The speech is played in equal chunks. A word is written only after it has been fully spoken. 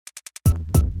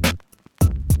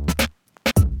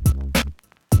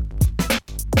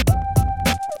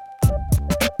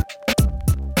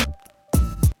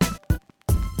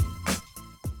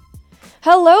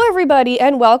Hello, everybody,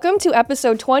 and welcome to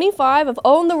episode 25 of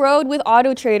Own the Road with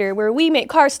Auto Trader, where we make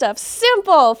car stuff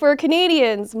simple for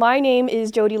Canadians. My name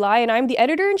is Jodi Lai, and I'm the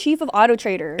editor-in-chief of Auto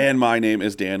Trader. And my name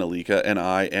is Dan Alika, and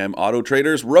I am Auto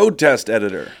Trader's road test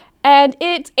editor. And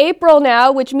it's April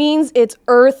now, which means it's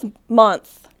Earth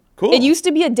Month. Cool. It used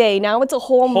to be a day, now it's a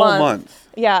whole month.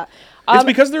 Yeah. It's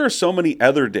because there are so many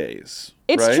other days.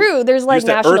 It's right? true. There's like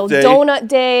National Day, Donut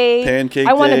Day. Pancake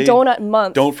I want Day, a donut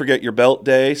month. Don't forget your belt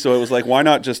day. So it was like, why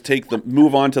not just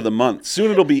move on to the month?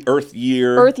 Soon it'll be Earth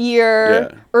Year. Earth Year.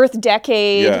 Yeah. Earth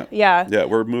Decade. Yeah. Yeah,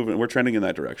 we're trending in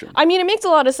that direction. I mean, it makes a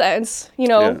lot of sense. You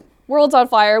know, world's on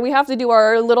fire. We have to do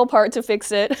our little part to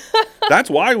fix it. That's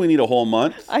why we need a whole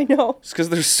month. I know. It's because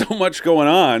there's so much going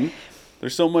on.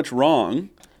 There's so much wrong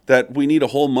that we need a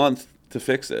whole month to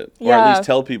fix it, or at least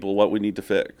tell people what we need to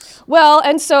fix. Well,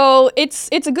 and so it's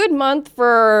a good month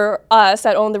for us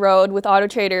at Own the Road with Auto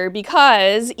Trader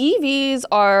because EVs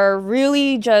are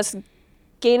really just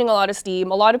gaining a lot of steam.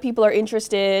 A lot of people are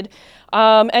interested.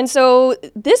 And so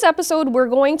this episode, we're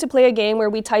going to play a game where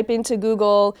we type into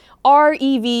Google, are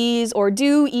EVs or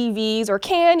do EVs or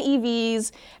can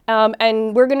EVs?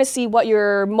 And we're going to see what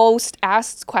your most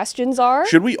asked questions are.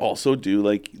 Should we also do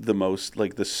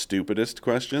the stupidest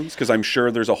questions? Because I'm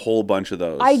sure there's a whole bunch of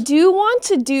those. I do want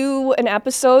to do an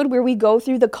episode where we go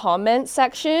through the comment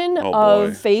section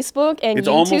of Facebook and it's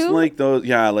YouTube. Almost like those,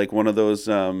 like one of those,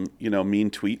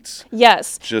 mean tweets.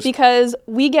 Yes, because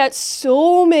we get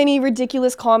so many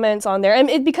ridiculous comments on there.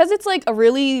 And because it's like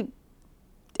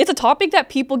it's a topic that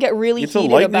people get really heated about.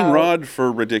 It's a lightning rod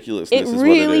for ridiculousness is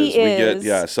really what it is. is. We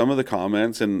get, some of the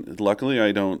comments, and luckily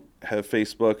I don't have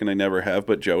Facebook and I never have,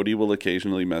 but Jodi will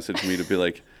occasionally message me to be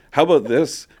like, how about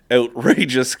this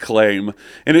outrageous claim?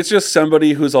 And it's just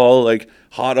somebody who's all like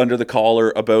hot under the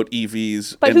collar about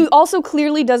EVs. But who also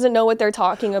clearly doesn't know what they're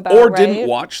talking about, or didn't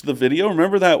watch the video.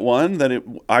 Remember that one that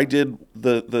I did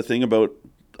the thing about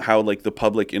how like the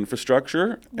public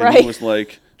infrastructure, and he was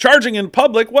like, charging in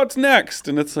public, what's next?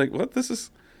 And it's like, what? This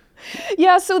is...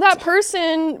 Yeah, so that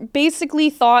person basically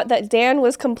thought that Dan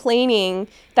was complaining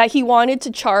that he wanted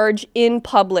to charge in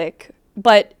public,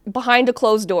 but behind a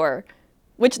closed door,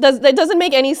 that doesn't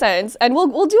make any sense. And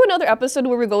we'll do another episode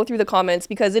where we go through the comments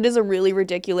because it is a really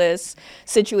ridiculous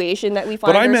situation that we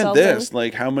find ourselves in. But I meant this,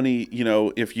 like how many,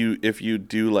 if you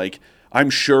do like, I'm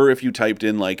sure if you typed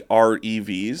in like our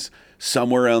EVs,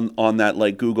 somewhere on that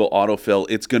like Google autofill,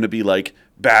 it's going to be like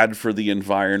bad for the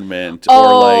environment,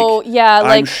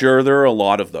 I'm sure there are a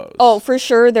lot of those. Oh, for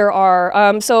sure there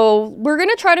are. So we're going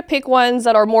to try to pick ones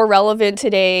that are more relevant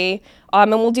today,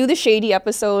 and we'll do the shady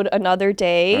episode another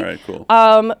day. All right, cool.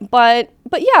 But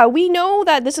yeah, we know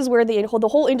that this is where the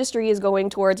whole industry is going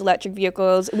towards electric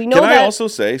vehicles. We know I also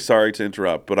say, sorry to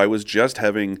interrupt, but I was just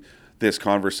having this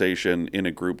conversation in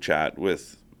a group chat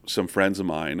with some friends of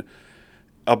mine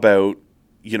about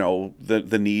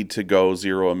the need to go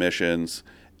zero emissions,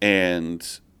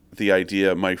 and the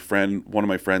idea. One of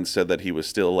my friends said that he was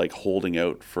still like holding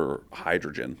out for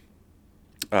hydrogen,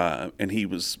 and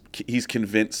he's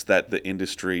convinced that the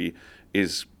industry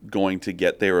is going to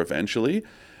get there eventually.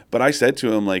 But I said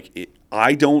to him, like,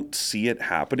 I don't see it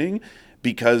happening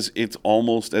because it's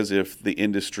almost as if the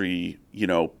industry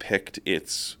picked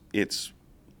its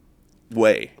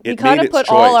way. We kind of put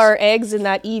all our eggs in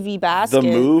that EV basket.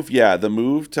 The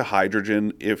move to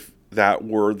hydrogen, if that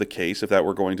were the case, if that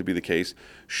were going to be the case,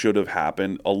 should have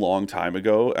happened a long time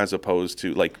ago, as opposed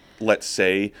to like, let's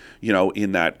say,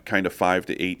 in that kind of 5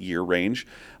 to 8 year range.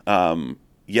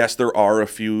 Yes, there are a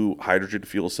few hydrogen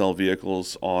fuel cell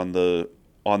vehicles on the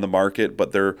market,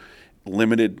 but they're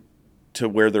limited to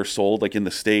where they're sold. Like in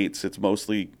the States, it's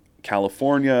mostly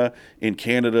California. In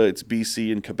Canada, it's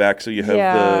BC and Quebec. So you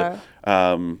have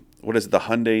the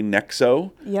Hyundai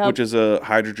Nexo, which is a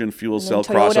hydrogen fuel cell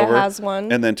crossover. Toyota has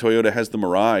one. And then Toyota has the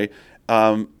Mirai.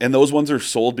 And those ones are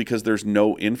sold because there's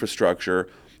no infrastructure.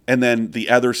 And then the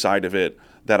other side of it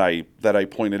that I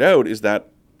pointed out is that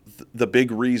the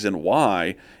big reason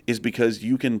why is because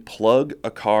you can plug a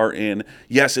car in.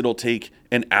 Yes, it'll take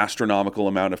an astronomical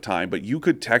amount of time, but you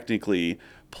could technically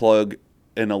plug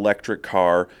an electric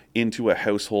car into a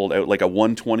household out, like a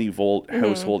 120 volt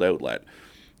household outlet.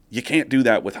 You can't do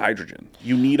that with hydrogen.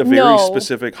 You need a very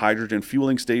specific hydrogen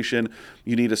fueling station.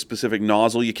 You need a specific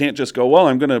nozzle. You can't just go, well,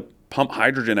 I'm going to pump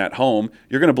hydrogen at home.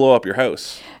 You're going to blow up your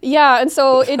house. Yeah, and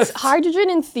so hydrogen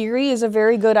in theory is a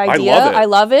very good idea. I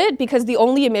love it because the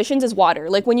only emissions is water.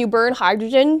 Like when you burn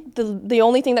hydrogen, the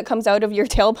only thing that comes out of your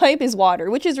tailpipe is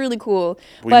water, which is really cool.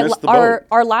 But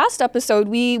our last episode,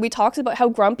 we talked about how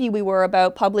grumpy we were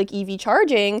about public EV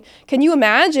charging. Can you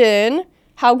imagine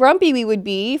how grumpy we would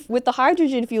be with the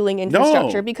hydrogen fueling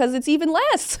infrastructure because it's even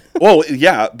less. Well,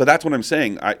 yeah, but that's what I'm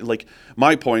saying.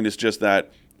 My point is just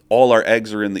that all our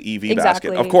eggs are in the EV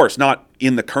basket. Of course, not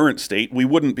in the current state. We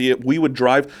would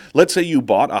drive, let's say you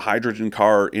bought a hydrogen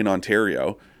car in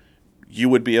Ontario, you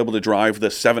would be able to drive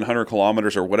the 700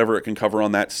 kilometers or whatever it can cover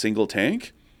on that single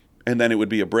tank, and then it would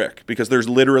be a brick because there's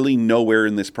literally nowhere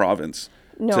in this province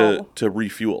to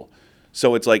refuel.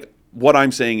 So it's like, what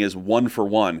I'm saying is 1 for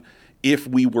 1. If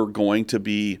we were going to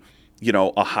be,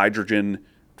 a hydrogen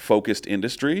focused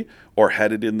industry or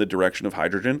headed in the direction of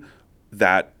hydrogen,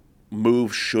 that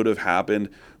move should have happened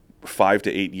 5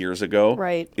 to 8 years ago.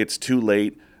 Right. It's too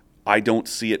late. I don't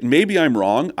see it. Maybe I'm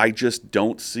wrong. I just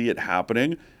don't see it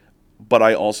happening. But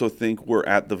I also think we're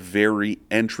at the very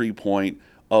entry point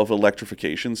of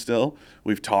electrification still.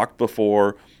 We've talked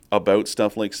before about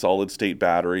stuff like solid state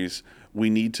batteries.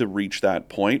 We need to reach that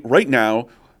point. Right now,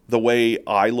 the way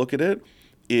I look at it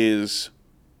is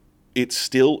it's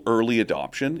still early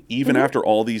adoption, even after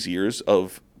all these years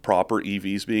of proper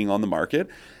EVs being on the market.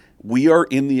 We are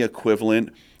in the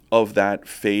equivalent of that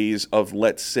phase of,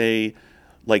 let's say,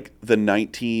 like the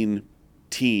 19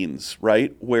 teens,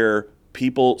 right? Where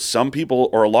some people,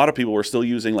 or a lot of people were still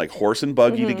using like horse and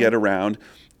buggy to get around.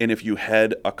 And if you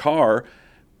had a car,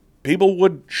 people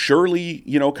would surely,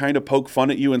 kind of poke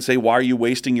fun at you and say, why are you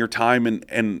wasting your time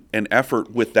and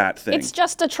effort with that thing? It's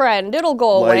just a trend. It'll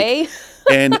go away.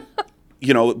 And,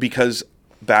 because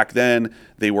back then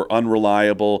they were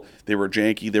unreliable, they were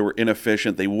janky, they were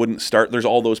inefficient, they wouldn't start. There's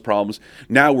all those problems.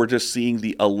 Now we're just seeing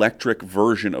the electric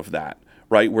version of that,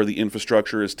 right? Where the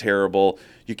infrastructure is terrible.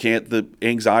 The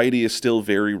anxiety is still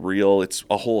very real. It's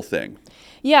a whole thing.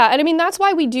 Yeah, and I mean, that's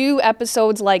why we do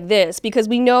episodes like this, because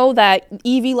we know that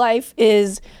EV life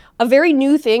is a very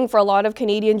new thing for a lot of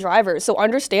Canadian drivers. So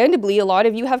understandably, a lot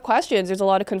of you have questions. There's a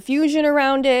lot of confusion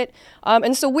around it.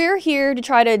 And so we're here to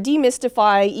try to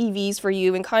demystify EVs for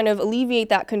you and kind of alleviate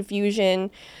that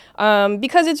confusion.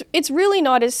 Because it's really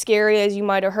not as scary as you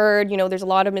might have heard. There's a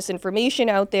lot of misinformation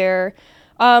out there.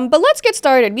 But let's get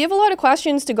started. We have a lot of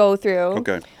questions to go through.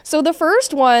 Okay. So the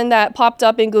first one that popped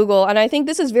up in Google, and I think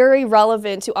this is very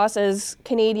relevant to us as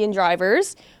Canadian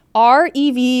drivers, are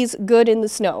EVs good in the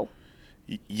snow?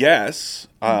 Yes.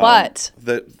 But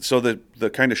the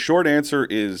kind of short answer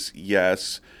is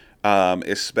yes,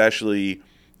 especially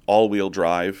all-wheel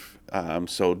drive.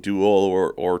 So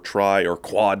dual or tri or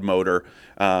quad motor.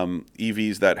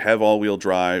 EVs that have all-wheel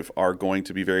drive are going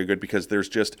to be very good because there's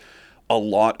just a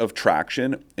lot of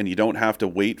traction and you don't have to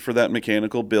wait for that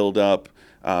mechanical buildup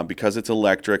because it's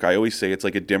electric. I always say it's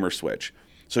like a dimmer switch.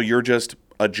 So you're just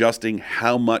adjusting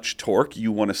how much torque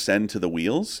you want to send to the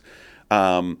wheels.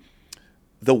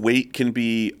 The weight can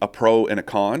be a pro and a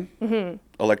con.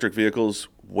 Electric vehicles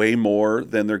way more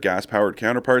than their gas-powered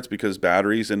counterparts because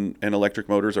batteries and electric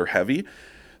motors are heavy.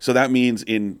 So that means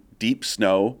in deep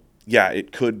snow,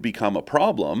 it could become a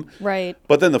problem. Right.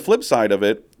 But then the flip side of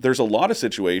it, there's a lot of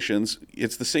situations.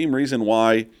 It's the same reason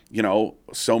why,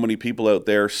 so many people out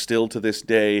there still to this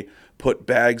day put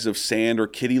bags of sand or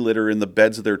kitty litter in the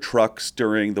beds of their trucks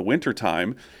during the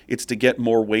wintertime. It's to get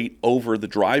more weight over the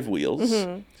drive wheels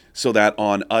so that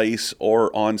on ice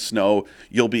or on snow,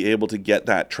 you'll be able to get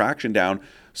that traction down.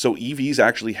 So EVs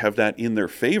actually have that in their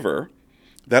favor,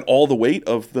 that all the weight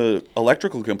of the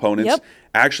electrical components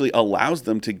actually allows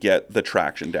them to get the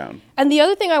traction down. And the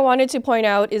other thing I wanted to point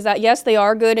out is that, yes, they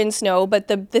are good in snow, but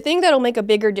the thing that'll make a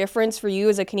bigger difference for you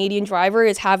as a Canadian driver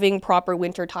is having proper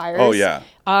winter tires. Oh, yeah.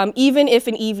 Even if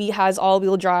an EV has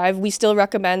all-wheel drive, we still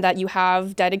recommend that you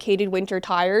have dedicated winter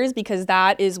tires because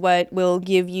that is what will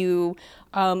give you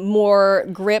more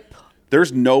grip.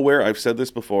 There's nowhere, I've said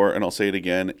this before and I'll say it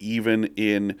again, even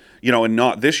in, and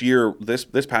not this year,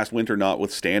 this past winter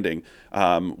notwithstanding,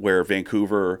 where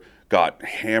Vancouver got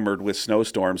hammered with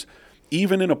snowstorms,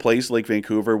 even in a place like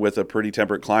Vancouver with a pretty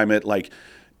temperate climate, like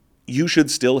you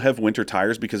should still have winter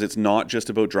tires because it's not just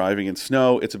about driving in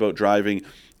snow, it's about driving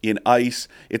in ice,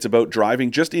 it's about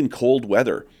driving just in cold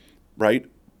weather, right?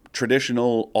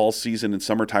 Traditional all season and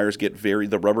summer tires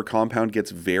the rubber compound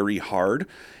gets very hard.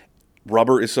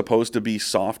 Rubber is supposed to be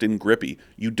soft and grippy.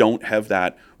 You don't have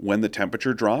that when the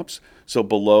temperature drops. So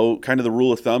below, kind of the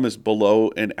rule of thumb is below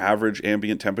an average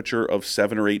ambient temperature of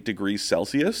 7 or 8 degrees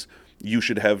Celsius, you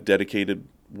should have dedicated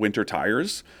winter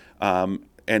tires. And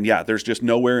there's just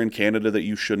nowhere in Canada that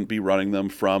you shouldn't be running them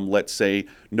from, let's say,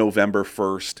 November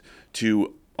 1st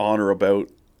to on or about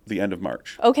the end of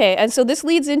March. Okay, and so this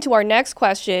leads into our next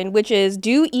question, which is,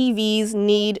 do EVs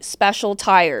need special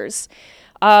tires?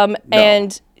 No.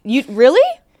 And you really?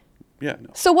 Yeah. No.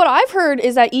 So what I've heard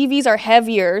is that EVs are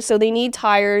heavier, so they need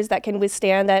tires that can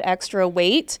withstand that extra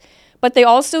weight. But they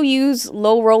also use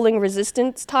low rolling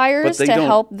resistance tires to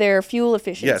help their fuel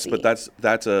efficiency. Yes, but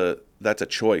that's a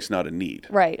choice, not a need.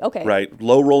 Right, okay. Right?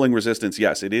 Low rolling resistance,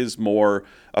 yes, it is more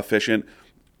efficient.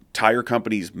 Tire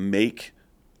companies make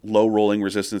low rolling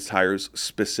resistance tires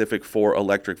specific for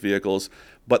electric vehicles,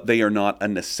 but they are not a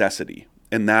necessity.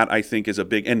 And that, I think, is a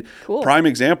big... And prime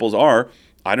examples are,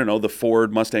 I don't know, the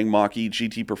Ford Mustang Mach-E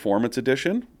GT Performance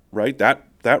Edition, right? That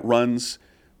runs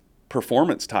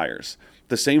performance tires.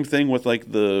 The same thing with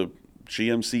like the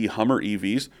GMC Hummer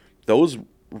EVs. Those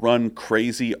run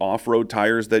crazy off-road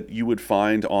tires that you would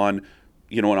find on,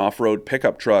 an off-road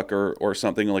pickup truck or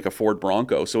something like a Ford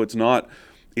Bronco. So it's not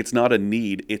a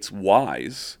need. It's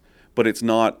wise, but it's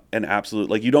not an absolute...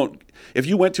 Like, if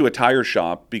you went to a tire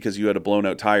shop because you had a blown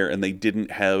out tire and they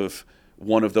didn't have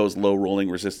one of those low rolling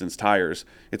resistance tires,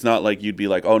 it's not like you'd be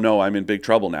like, oh no, I'm in big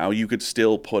trouble now. You could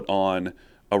still put on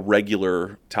a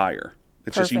regular tire.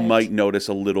 It's just you might notice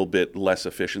a little bit less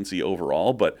efficiency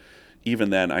overall, but even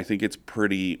then, I think it's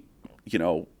pretty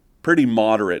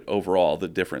moderate overall, the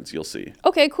difference you'll see.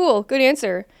 Okay, cool. Good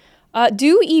answer.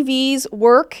 Do EVs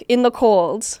work in the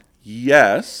cold?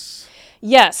 Yes.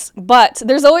 Yes, but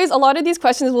there's always a lot of these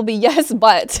questions will be yes,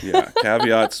 but. Yeah,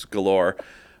 caveats galore.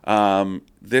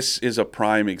 This is a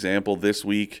prime example. This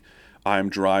week, I'm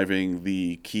driving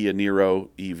the Kia Niro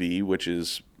EV, which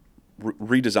is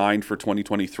redesigned for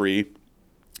 2023.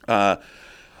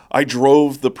 I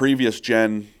drove the previous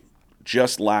gen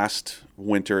just last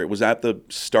winter. It was at the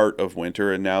start of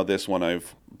winter, and now this one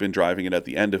I've been driving it at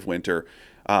the end of winter.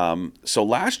 So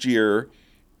last year,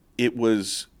 it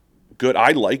was good.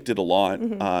 I liked it a lot,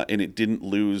 and it didn't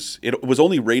lose. It was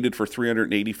only rated for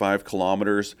 385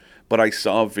 kilometers, but I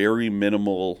saw very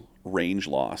minimal range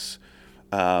loss.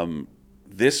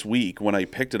 This week, when I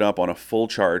picked it up on a full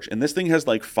charge, and this thing has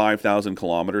like 5,000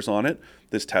 kilometers on it,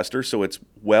 this tester, so it's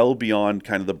well beyond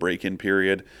kind of the break-in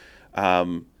period.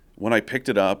 When I picked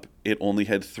it up, it only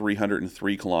had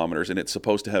 303 kilometers, and it's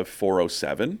supposed to have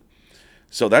 407.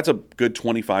 So that's a good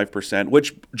 25%,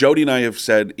 which Jodi and I have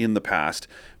said in the past.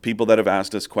 People that have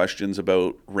asked us questions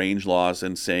about range loss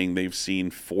and saying they've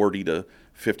seen 40 to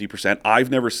 50%. I've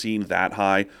never seen that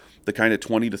high. The kind of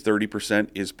 20 to 30%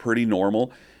 is pretty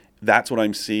normal. That's what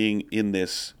I'm seeing in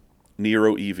this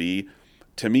Niro EV.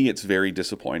 To me, it's very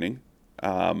disappointing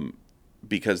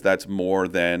because that's more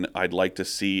than I'd like to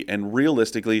see. And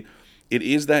realistically, it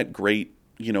is that great,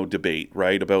 debate,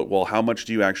 right? About, well, how much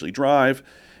do you actually drive?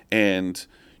 And,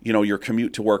 your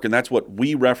commute to work. And that's what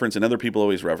we reference and other people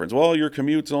always reference. Well, your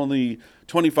commute's only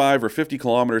 25 or 50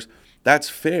 kilometers. That's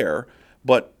fair.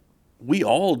 But we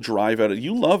all drive out of...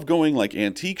 You love going like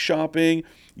antique shopping.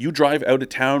 You drive out of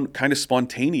town kind of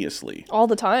spontaneously. All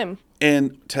the time.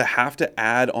 And to have to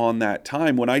add on that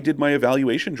time, when I did my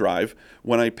evaluation drive,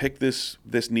 when I picked this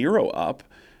Niro up,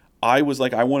 I was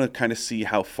like, I want to kind of see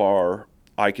how far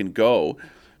I can go.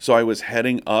 So I was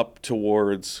heading up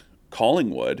towards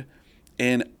Collingwood,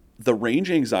 and the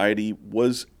range anxiety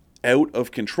was out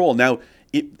of control. Now,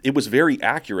 it was very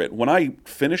accurate. When I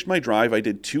finished my drive, I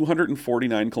did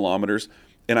 249 kilometers,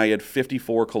 and I had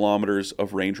 54 kilometers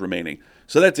of range remaining.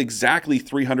 So that's exactly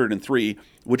 303,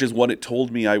 which is what it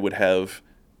told me I would have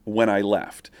when I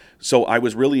left. So I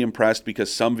was really impressed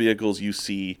because some vehicles you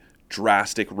see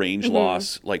drastic range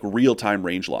loss, like real-time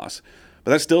range loss.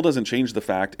 But that still doesn't change the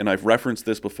fact, and I've referenced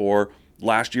this before,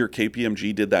 last year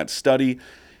KPMG did that study.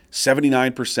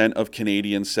 79% of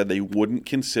Canadians said they wouldn't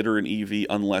consider an EV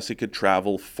unless it could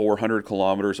travel 400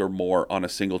 kilometers or more on a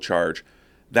single charge.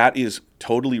 That is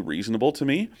totally reasonable to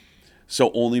me. So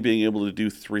only being able to do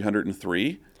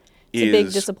 303 it's a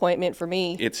big disappointment for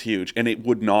me. It's huge, and it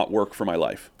would not work for my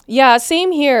life. Yeah,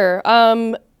 same here.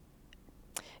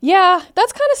 Yeah,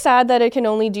 that's kind of sad that it can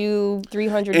only do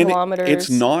 300 kilometers. It's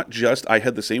not just... I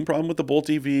had the same problem with the Bolt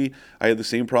EV. I had the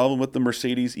same problem with the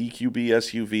Mercedes EQB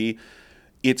SUV.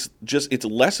 It's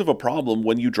less of a problem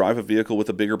when you drive a vehicle with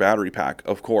a bigger battery pack,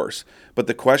 of course. But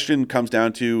the question comes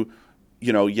down to,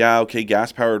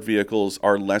 gas-powered vehicles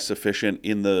are less efficient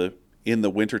in the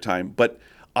wintertime. But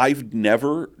I've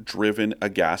never driven a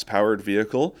gas-powered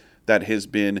vehicle that has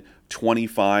been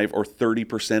 25 or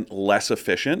 30% less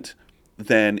efficient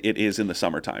than it is in the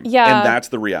summertime. Yeah. And that's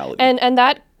the reality. And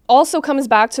that also comes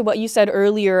back to what you said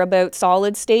earlier about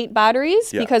solid state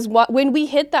batteries, because when we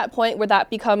hit that point where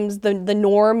that becomes the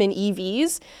norm in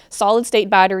EVs, solid state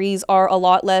batteries are a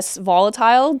lot less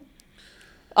volatile.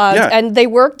 And they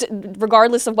worked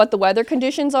regardless of what the weather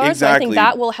conditions are. Exactly. So I think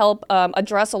that will help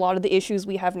address a lot of the issues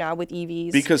we have now with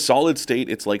EVs. Because solid state,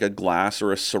 it's like a glass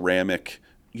or a ceramic,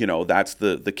 that's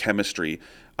the chemistry.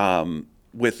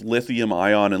 With lithium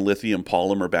ion and lithium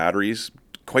polymer batteries,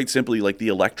 quite simply, like, the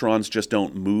electrons just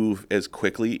don't move as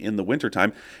quickly in the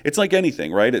wintertime. It's like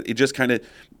anything, right? It just kind of,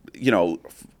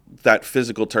 that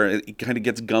physical term, it kind of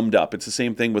gets gummed up. It's the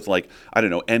same thing with, like, I don't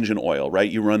know, engine oil, right?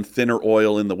 You run thinner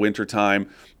oil in the wintertime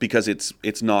because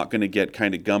it's not going to get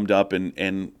kind of gummed up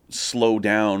and slow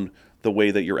down the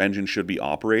way that your engine should be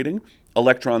operating.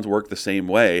 Electrons work the same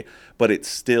way, but it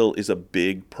still is a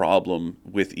big problem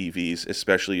with EVs,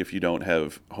 especially if you don't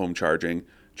have home charging.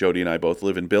 Jodi and I both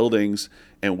live in buildings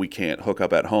and we can't hook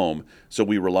up at home. So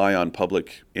we rely on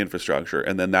public infrastructure.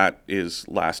 And then that is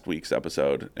last week's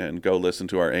episode. And go listen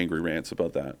to our angry rants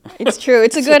about that. It's true.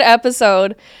 It's a good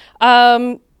episode.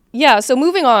 So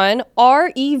moving on.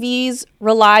 Are EVs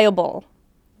reliable?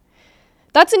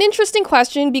 That's an interesting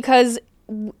question because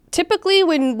typically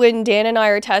when Dan and I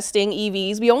are testing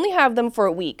EVs, we only have them for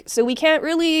a week. So we can't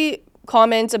really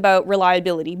comment about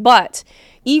reliability. But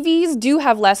EVs do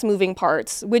have less moving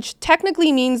parts, which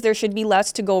technically means there should be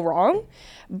less to go wrong.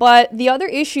 But the other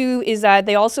issue is that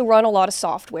they also run a lot of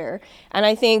software. And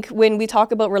I think when we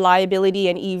talk about reliability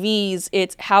and EVs,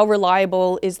 it's how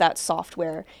reliable is that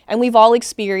software. And we've all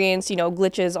experienced,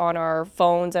 glitches on our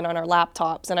phones and on our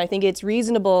laptops. And I think it's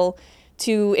reasonable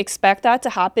to expect that to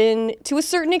happen to a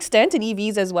certain extent in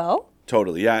EVs as well.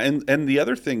 Totally, yeah. And the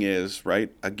other thing is,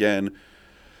 right, again,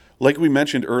 like we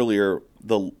mentioned earlier,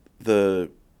 the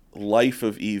life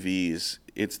of EVs,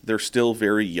 they're still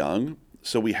very young,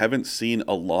 so we haven't seen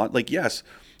a lot. Like, yes,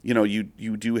 you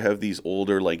do have these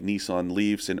older, like, Nissan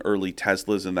Leafs and early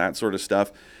Teslas and that sort of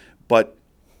stuff, but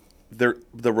the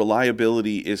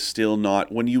reliability is still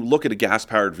not. When you look at a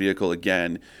gas-powered vehicle,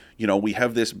 again, we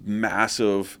have this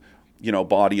massive,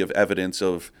 body of evidence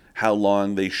of how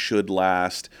long they should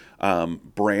last.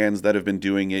 Brands that have been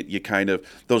doing it,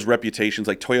 those reputations,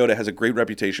 like Toyota has a great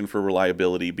reputation for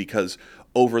reliability because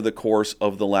over the course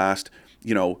of the last,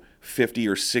 50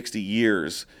 or 60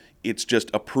 years, it's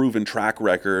just a proven track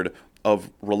record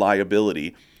of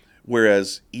reliability.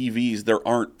 Whereas EVs, there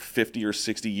aren't 50 or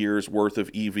 60 years worth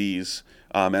of EVs,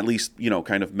 at least,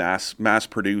 kind of mass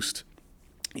produced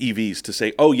EVs to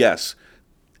say, oh yes,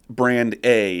 brand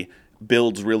A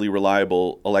builds really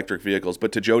reliable electric vehicles.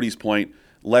 But to Jodi's point,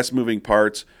 less moving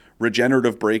parts.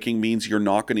 Regenerative braking means you're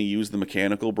not going to use the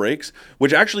mechanical brakes,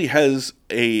 which actually has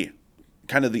a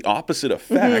kind of the opposite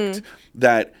effect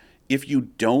that if you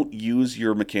don't use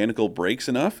your mechanical brakes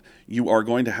enough, you are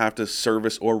going to have to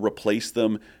service or replace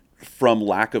them from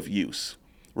lack of use,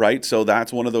 right? So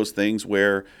that's one of those things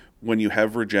where when you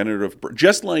have regenerative,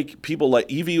 just like people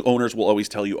like EV owners will always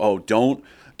tell you, oh, don't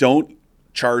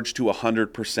charge to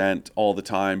 100% all the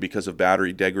time because of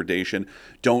battery degradation.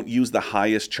 Don't use the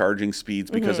highest charging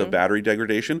speeds because of battery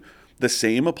degradation. The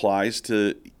same applies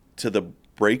to the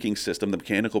braking system, the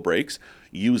mechanical brakes.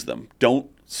 Use them. Don't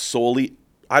solely,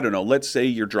 let's say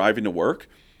you're driving to work.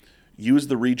 Use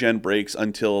the regen brakes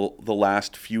until the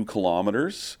last few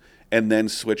kilometers and then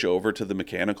switch over to the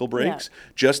mechanical brakes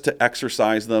just to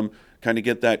exercise them, kind of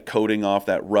get that coating off,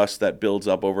 that rust that builds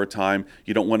up over time.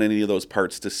 You don't want any of those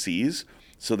parts to seize.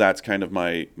 So that's kind of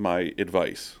my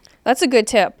advice. That's a good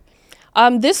tip.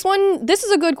 This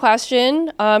is a good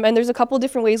question, and there's a couple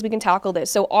different ways we can tackle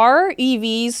this. So are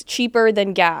EVs cheaper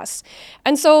than gas?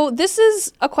 And so this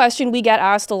is a question we get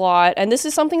asked a lot, and this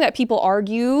is something that people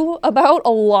argue about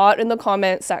a lot in the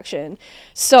comment section.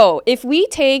 So if we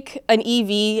take an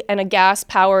EV and a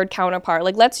gas-powered counterpart,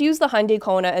 like let's use the Hyundai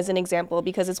Kona as an example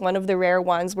because it's one of the rare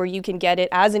ones where you can get it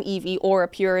as an EV or a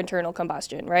pure internal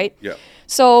combustion, right? Yeah.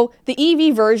 So the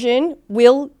EV version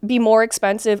will be more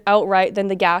expensive outright than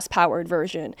the gas-powered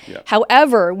version. Yeah.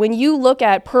 However, when you look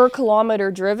at per kilometer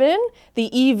driven, the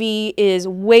EV is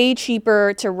way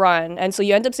cheaper to run, and so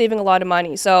you end up saving a lot of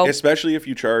money. So especially if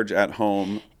you charge at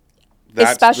home.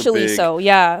 That's especially so,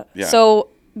 yeah. So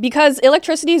because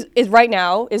electricity is right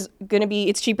now is going to be,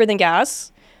 it's cheaper than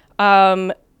gas,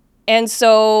 and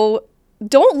so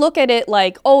don't look at it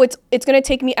like, oh, it's going to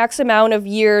take me X amount of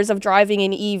years of driving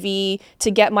an EV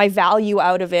to get my value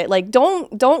out of it. Like,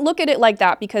 don't look at it like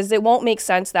that because it won't make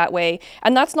sense that way.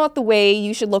 And that's not the way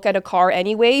you should look at a car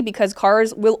anyway, because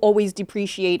cars will always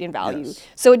depreciate in value. Yes.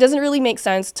 So it doesn't really make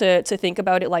sense to think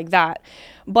about it like that.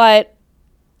 But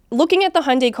looking at the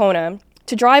Hyundai Kona,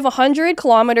 to drive 100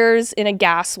 kilometers in a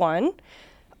gas one,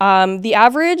 the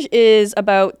average is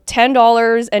about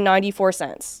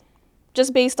 $10.94.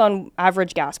 Just based on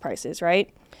average gas prices, right?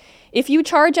 If you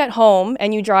charge at home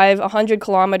and you drive 100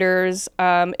 kilometers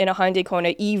in a Hyundai Kona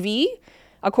EV,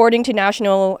 according to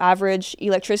national average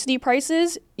electricity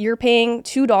prices, you're paying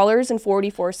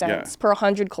 $2.44 per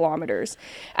 100 kilometers.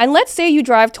 And let's say you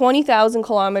drive 20,000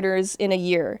 kilometers in a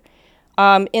year.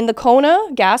 In the Kona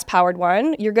gas-powered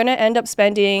one, you're going to end up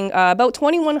spending about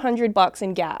 $2,100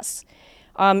 in gas.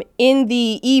 In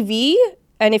the EV,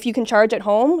 and if you can charge at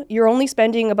home, you're only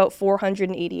spending about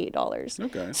 $488.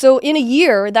 Okay. So in a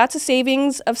year, that's a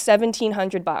savings of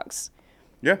 $1,700.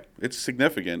 Yeah, it's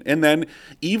significant. And then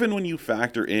even when you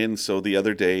factor in, so the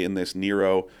other day in this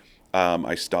Nero,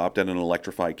 I stopped at an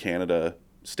Electrify Canada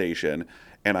station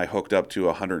and I hooked up to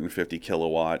 150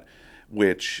 kilowatt,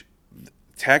 which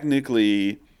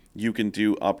technically you can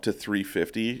do up to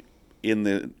 350 in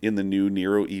the new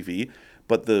Nero EV,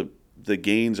 but the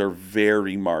gains are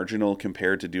very marginal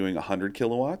compared to doing 100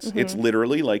 kilowatts. Mm-hmm. It's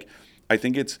literally like, I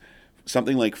think it's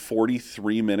something like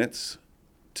 43 minutes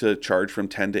to charge from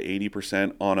 10 to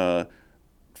 80% on a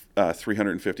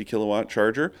 350 kilowatt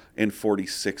charger and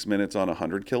 46 minutes on a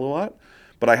 100 kilowatt.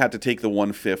 But I had to take the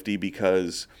 150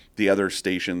 because the other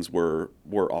stations were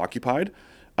occupied.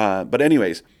 But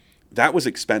anyways, that was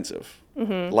expensive.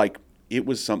 Mm-hmm. Like it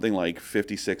was something like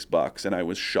 $56 and I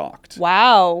was shocked.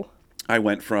 Wow. I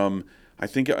went from,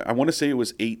 I want to say it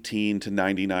was 18 to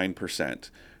 99%,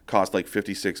 cost like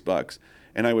 $56.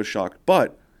 And I was shocked.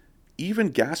 But even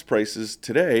gas prices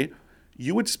today,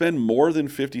 you would spend more than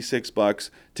 $56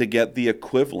 to get the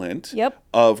equivalent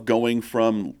of going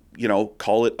from,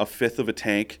 call it a fifth of a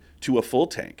tank to a full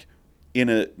tank in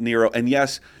a Nero. And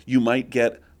yes, you might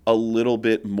get a little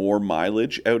bit more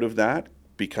mileage out of that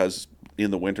because in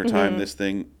the wintertime, this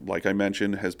thing, like I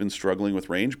mentioned, has been struggling with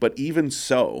range. But even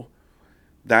so,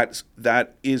 that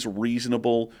is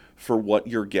reasonable for what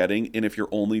you're getting. And if you're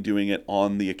only doing it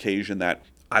on the occasion that,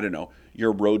 I don't know,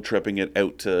 you're road tripping it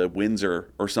out to Windsor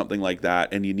or something like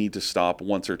that, and you need to stop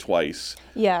once or twice.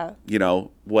 Yeah.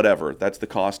 Whatever. That's the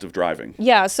cost of driving.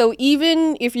 Yeah. So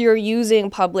even if you're using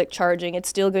public charging, it's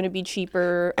still going to be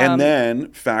cheaper. And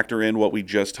then factor in what we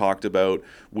just talked about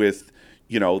with,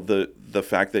 the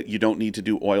fact that you don't need to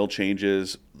do oil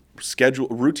changes.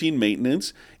 Routine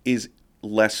maintenance is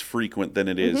less frequent than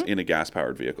it is in a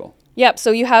gas-powered vehicle. Yep.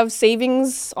 So you have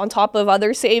savings on top of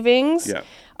other savings. Yeah.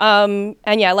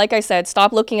 And yeah, like I said,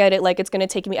 stop looking at it like it's going to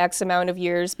take me X amount of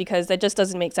years because that just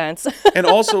doesn't make sense. And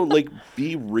also,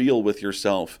 be real with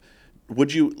yourself.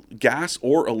 Would you, gas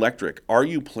or electric, are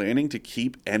you planning to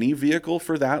keep any vehicle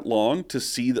for that long to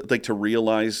see that, to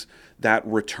realize that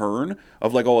return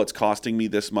of it's costing me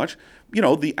this much?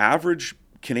 The average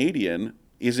Canadian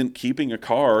isn't keeping a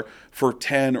car for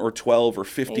 10 or 12 or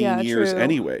 15 years true.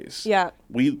 Anyways. Yeah.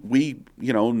 We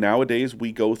nowadays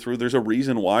we go through, there's a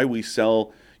reason why we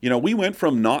sell, we went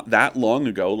from not that long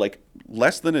ago,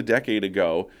 less than a decade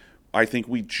ago, I think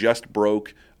we just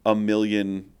broke 1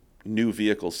 million new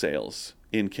vehicle sales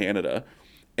in Canada.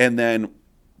 And then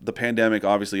the pandemic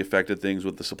obviously affected things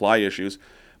with the supply issues,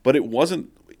 but it was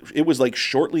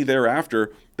shortly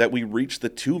thereafter that we reached the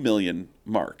 2 million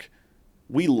mark.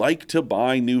 We like to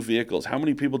buy new vehicles. How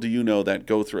many people do you know that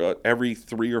go through every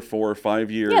 3 or 4 or 5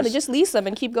 years? Yeah, they just lease them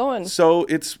and keep going. So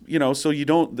it's, so you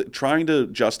don't, trying to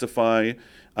justify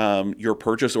your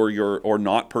purchase or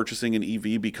not purchasing an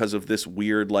EV because of this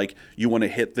weird, you want to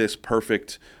hit this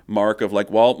perfect mark of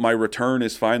my return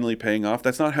is finally paying off.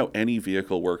 That's not how any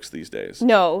vehicle works these days.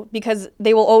 No, because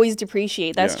they will always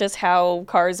depreciate. That's just how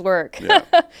cars work.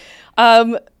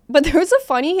 Yeah. But there was a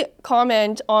funny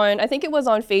comment I think it was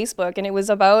on Facebook, and it was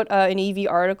about an EV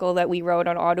article that we wrote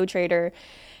on AutoTrader.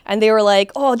 And they were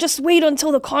like, oh, just wait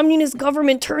until the communist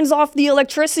government turns off the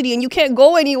electricity and you can't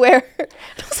go anywhere.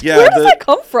 Yeah, where does that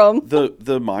come from?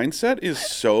 The mindset is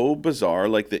so bizarre,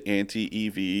 the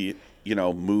anti-EV,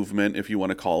 movement, if you want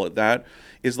to call it that,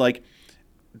 is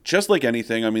just like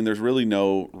anything. I mean, there's really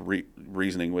no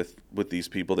reasoning with these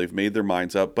people. They've made their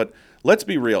minds up. But let's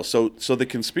be real. So the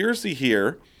conspiracy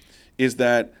here is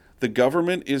that the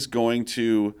government is going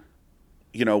to,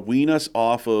 wean us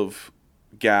off of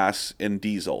gas and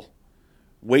diesel.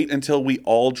 Wait until we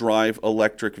all drive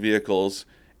electric vehicles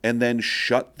and then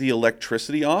shut the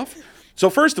electricity off. So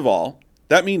first of all,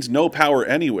 that means no power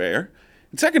anywhere.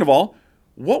 And second of all,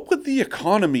 what would the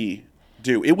economy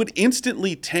do? It would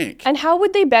instantly tank. And how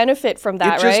would they benefit from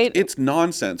that, right? It's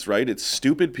nonsense, right? It's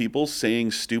stupid people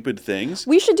saying stupid things.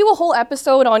 We should do a whole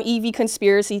episode on EV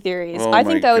conspiracy theories. I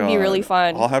think that would be really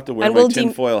fun. I'll have to wear my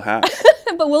tinfoil hat.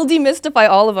 But we'll demystify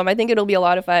all of them. I think it'll be a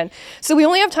lot of fun. So we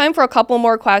only have time for a couple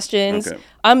more questions. Okay.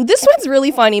 This one's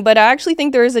really funny, but I actually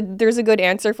think there's a good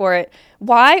answer for it.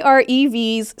 Why are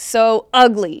EVs so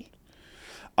ugly?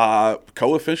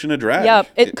 Coefficient of drag. Yep.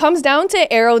 It comes down to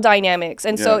aerodynamics.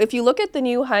 And so Yeah. if you look at the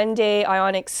new Hyundai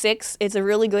Ioniq 6, it's a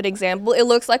really good example. It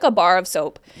looks like a bar of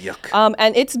soap. Yuck.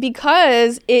 And it's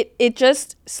because it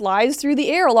just slides through the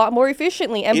air a lot more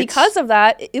efficiently. And because of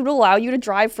that, it will allow you to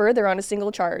drive further on a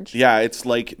single charge. Yeah, it's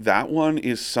like that one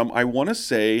is I want to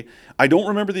say, I don't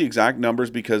remember the exact numbers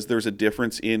because there's a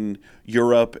difference in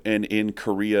Europe and in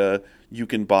Korea. You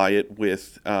can buy it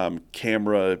with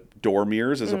camera door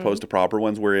mirrors as opposed to proper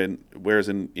ones, whereas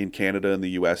in Canada and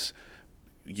the US,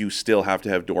 you still have to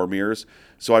have door mirrors.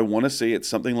 So I want to say it's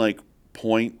something like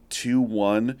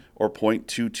 0.21 or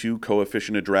 0.22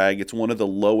 coefficient of drag. It's one of the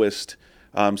lowest,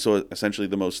 so essentially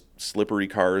the most slippery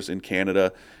cars in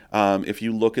Canada. If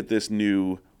you look at this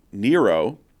new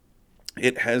Nero,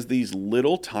 it has these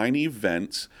little tiny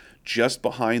vents just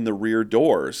behind the rear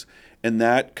doors, and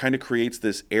that kind of creates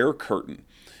this air curtain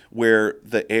where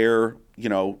the air,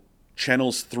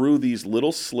 channels through these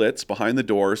little slits behind the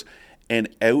doors and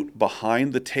out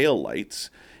behind the tail lights,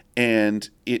 and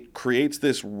it creates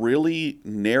this really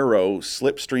narrow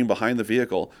slipstream behind the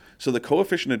vehicle. So the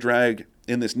coefficient of drag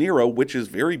in this Nero, which is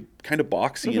very kind of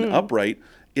boxy and upright,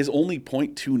 is only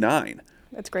 0.29.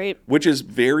 That's great. Which is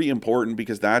very important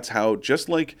because that's how, just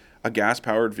like a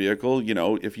gas-powered vehicle,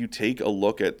 if you take a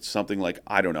look at something like,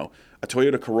 I don't know, a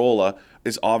Toyota Corolla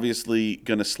is obviously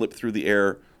going to slip through the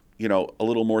air, a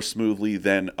little more smoothly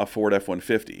than a Ford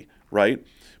F-150, right?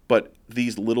 But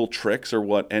these little tricks are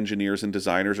what engineers and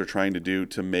designers are trying to do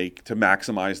to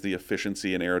maximize the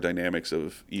efficiency and aerodynamics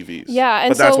of EVs. Yeah,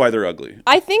 but that's why they're ugly.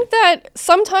 I think that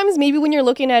sometimes maybe when you're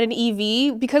looking at an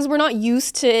EV, because we're not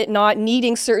used to it not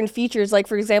needing certain features, like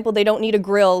for example, they don't need a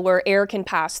grille where air can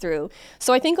pass through.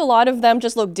 So I think a lot of them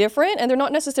just look different and they're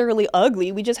not necessarily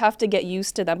ugly. We just have to get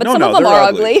used to them. But some of them are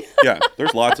ugly. Yeah,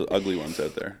 there's lots of ugly ones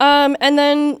out there. And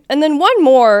then one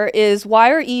more is,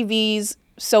 why are EVs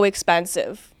so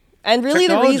expensive? And really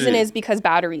Technology. The reason is because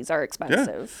batteries are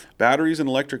expensive. Yeah. Batteries and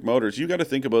electric motors. You got to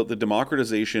think about the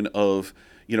democratization of,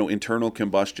 internal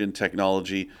combustion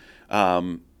technology.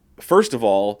 First of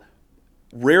all,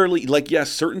 rarely, yes,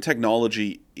 certain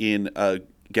technology in a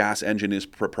gas engine is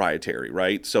proprietary,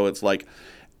 right? So it's like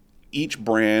each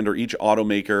brand or each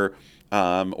automaker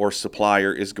or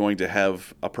supplier is going to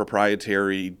have a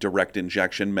proprietary direct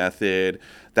injection method,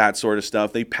 that sort of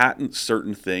stuff. They patent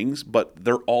certain things, but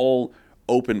they're all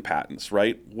open patents,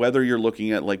 right? Whether you're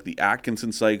looking at like the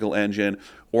Atkinson cycle engine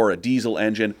or a diesel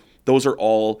engine, those are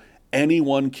all,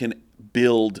 anyone can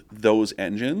build those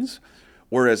engines.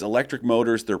 Whereas electric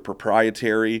motors, they're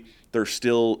proprietary. They're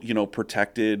still,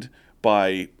 protected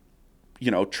by,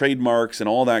 trademarks and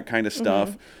all that kind of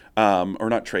stuff. Or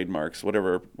not trademarks,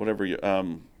 whatever you,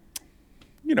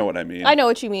 you know what I mean. I know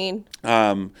what you mean.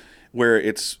 Where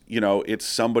it's, it's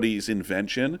somebody's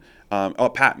invention. A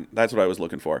patent, that's what I was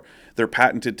looking for. They're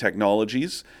patented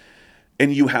technologies,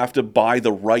 and you have to buy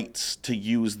the rights to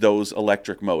use those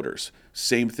electric motors.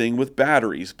 Same thing with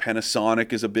batteries.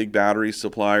 Panasonic is a big battery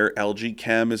supplier. LG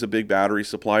Chem is a big battery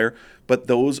supplier. But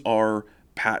those are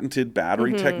patented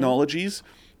battery technologies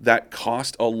that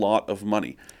cost a lot of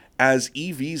money. As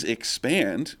EVs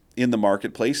expand in the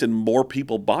marketplace and more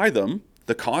people buy them,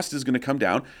 the cost is going to come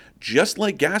down, just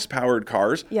like gas-powered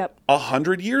cars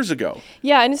 100 years ago.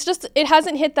 Yeah, and it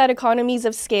hasn't hit that economies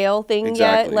of scale thing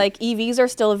yet. Like EVs are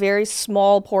still a very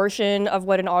small portion of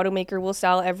what an automaker will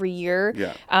sell every year.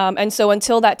 Yeah. And so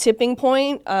until that tipping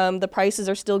point, the prices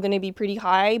are still going to be pretty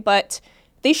high, but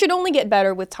they should only get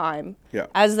better with time. Yeah.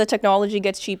 As the technology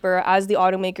gets cheaper, as the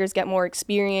automakers get more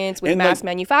experience with mass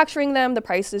manufacturing them, the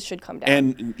prices should come down.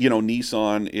 And,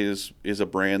 Nissan is a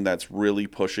brand that's really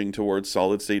pushing towards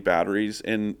solid state batteries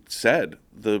and said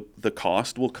the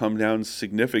cost will come down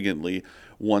significantly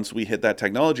once we hit that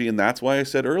technology. And that's why I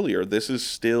said earlier, this is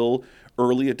still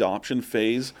early adoption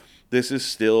phase. This is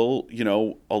still,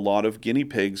 a lot of guinea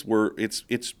pigs where it's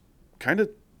kind of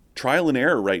trial and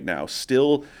error right now.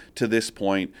 Still, to this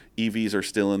point, EVs are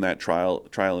still in that trial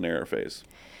and error phase.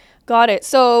 Got it.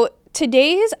 So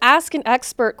today's Ask an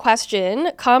Expert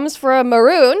question comes from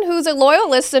Maroon, who's a loyal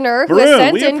listener who has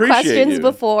sent in questions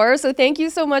before. So thank you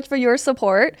so much for your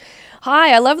support.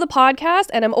 Hi, I love the podcast,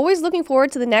 and I'm always looking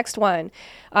forward to the next one.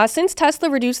 Since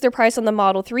Tesla reduced their price on the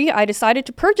Model 3, I decided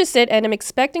to purchase it, and I'm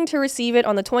expecting to receive it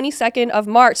on the 22nd of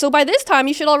March. So by this time,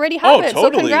 you should already have it.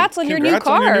 Totally. So congrats on your new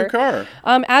car.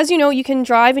 As you know, you can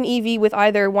drive an EV with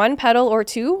either one pedal or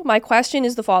two. My question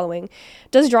is the following.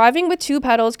 Does driving with two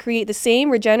pedals create the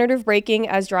same regenerative braking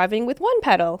as driving with one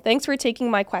pedal? Thanks for taking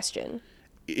my question.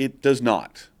 It does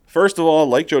not. First of all,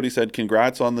 like Jodi said,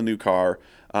 congrats on the new car.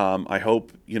 I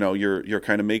hope you're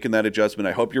kind of making that adjustment.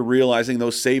 I hope you're realizing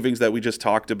those savings that we just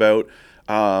talked about.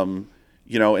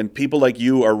 And people like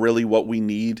you are really what we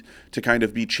need to kind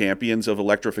of be champions of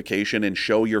electrification and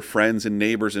show your friends and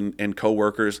neighbors and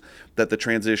coworkers that the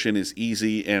transition is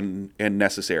easy and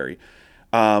necessary.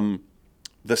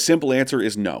 The simple answer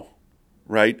is no,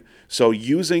 right? So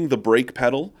using the brake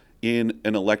pedal in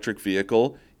an electric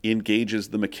vehicle engages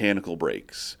the mechanical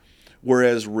brakes,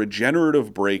 whereas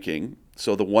regenerative braking,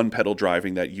 so the one pedal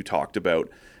driving that you talked about,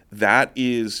 that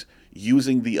is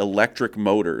using the electric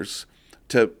motors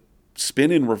to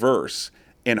spin in reverse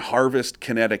and harvest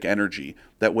kinetic energy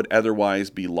that would otherwise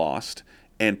be lost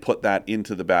and put that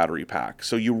into the battery pack.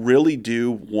 So you really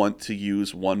do want to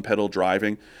use one pedal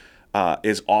driving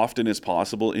as often as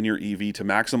possible in your EV to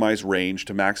maximize range,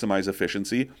 to maximize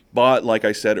efficiency. But like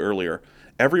I said earlier,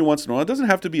 every once in a while, it doesn't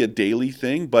have to be a daily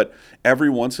thing, but every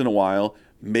once in a while,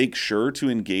 make sure to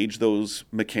engage those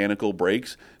mechanical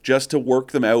brakes just to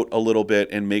work them out a little bit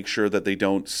and make sure that they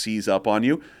don't seize up on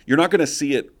you. You're not going to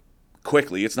see it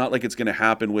quickly. It's not like it's going to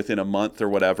happen within a month or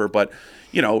whatever, but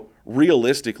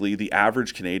realistically, the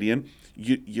average Canadian,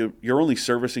 you're only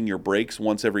servicing your brakes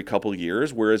once every couple of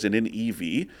years, whereas in an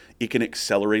EV, it can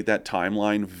accelerate that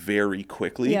timeline very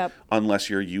quickly. Yep. Unless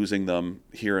you're using them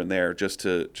here and there just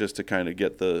to kind of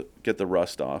get the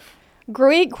rust off.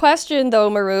 Great question, though,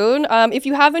 Maroon. If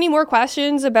you have any more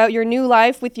questions about your new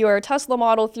life with your Tesla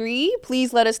Model 3,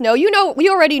 please let us know. We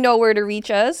already know where to reach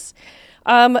us.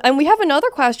 And we have another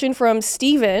question from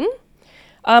Steven.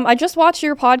 I just watched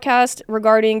your podcast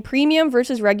regarding premium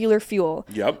versus regular fuel.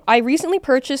 Yep. I recently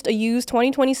purchased a used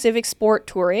 2020 Civic Sport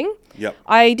Touring. Yep.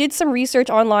 I did some research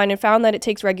online and found that it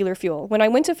takes regular fuel. When I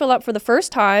went to fill up for the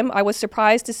first time, I was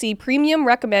surprised to see premium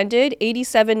recommended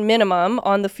 87 minimum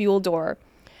on the fuel door.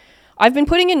 I've been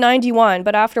putting in 91,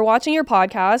 but after watching your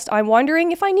podcast, I'm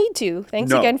wondering if I need to.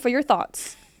 Thanks again for your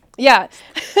thoughts. Yeah.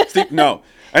 No.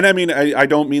 And I mean, I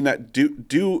don't mean that.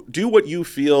 Do what you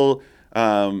feel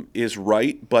is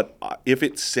right. But if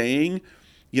it's saying,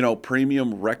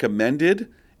 premium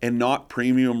recommended and not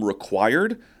premium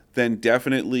required, then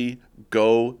definitely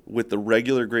go with the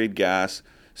regular grade gas.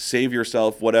 Save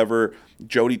yourself whatever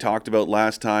Jodi talked about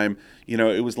last time.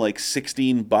 It was like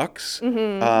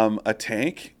 $16 a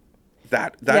tank.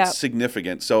 That's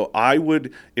significant. So I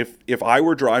would, if I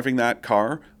were driving that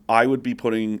car, I would be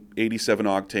putting 87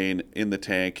 octane in the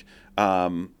tank.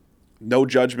 No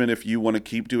judgment if you want to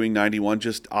keep doing 91.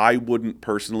 Just I wouldn't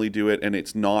personally do it, and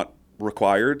it's not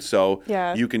required, so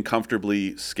you can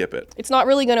comfortably skip it. It's not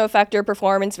really going to affect your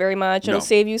performance very much. It'll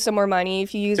save you some more money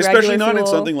if you use regular fuel. Especially not in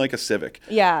something like a Civic.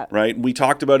 Yeah. Right? We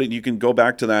talked about it. You can go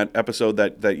back to that episode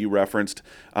that you referenced.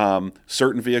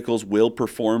 Certain vehicles will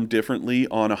perform differently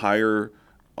on a higher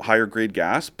grade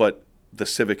gas, but the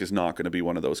Civic is not going to be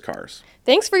one of those cars.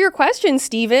 Thanks for your question,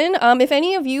 Stephen. If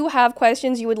any of you have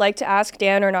questions you would like to ask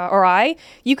Dan or I,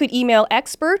 you could email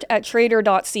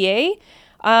expert@trader.ca.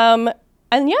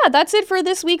 And yeah, that's it for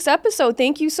this week's episode.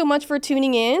 Thank you so much for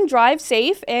tuning in. Drive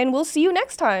safe, and we'll see you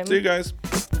next time. See you guys.